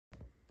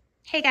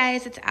Hey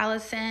guys, it's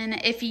Allison.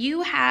 If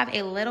you have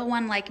a little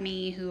one like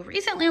me who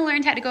recently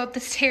learned how to go up the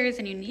stairs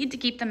and you need to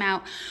keep them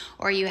out,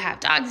 or you have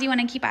dogs you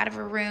want to keep out of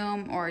a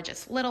room, or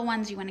just little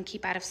ones you want to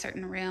keep out of a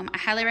certain room, I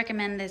highly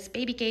recommend this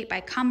baby gate by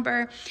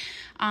Cumbor.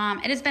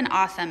 It has been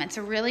awesome. It's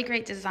a really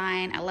great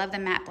design. I love the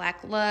matte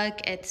black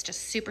look. It's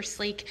just super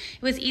sleek.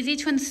 It was easy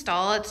to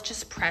install. It's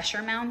just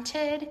pressure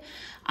mounted,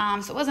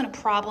 so it wasn't a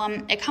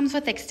problem. It comes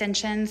with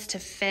extensions to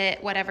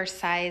fit whatever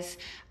size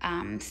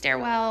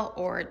stairwell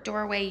or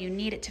doorway you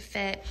need it to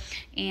fit.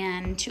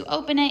 And to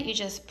open it, you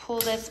just pull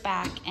this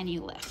back and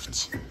you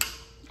lift.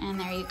 And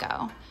there you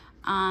go.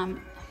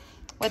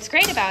 What's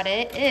great about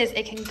it is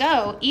it can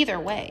go either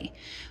way,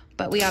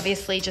 but we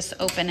obviously just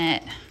open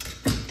it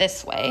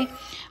this way.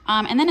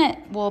 And then it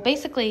will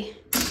basically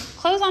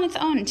close on its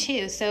own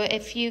too. So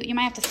if you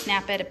might have to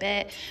snap it a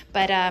bit,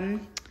 but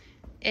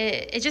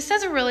it just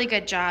does a really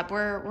good job.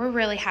 We're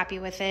really happy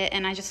with it.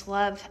 And I just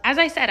love, as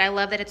I said, I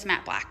love that it's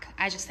matte black.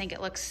 I just think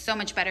it looks so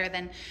much better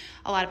than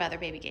a lot of other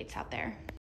baby gates out there.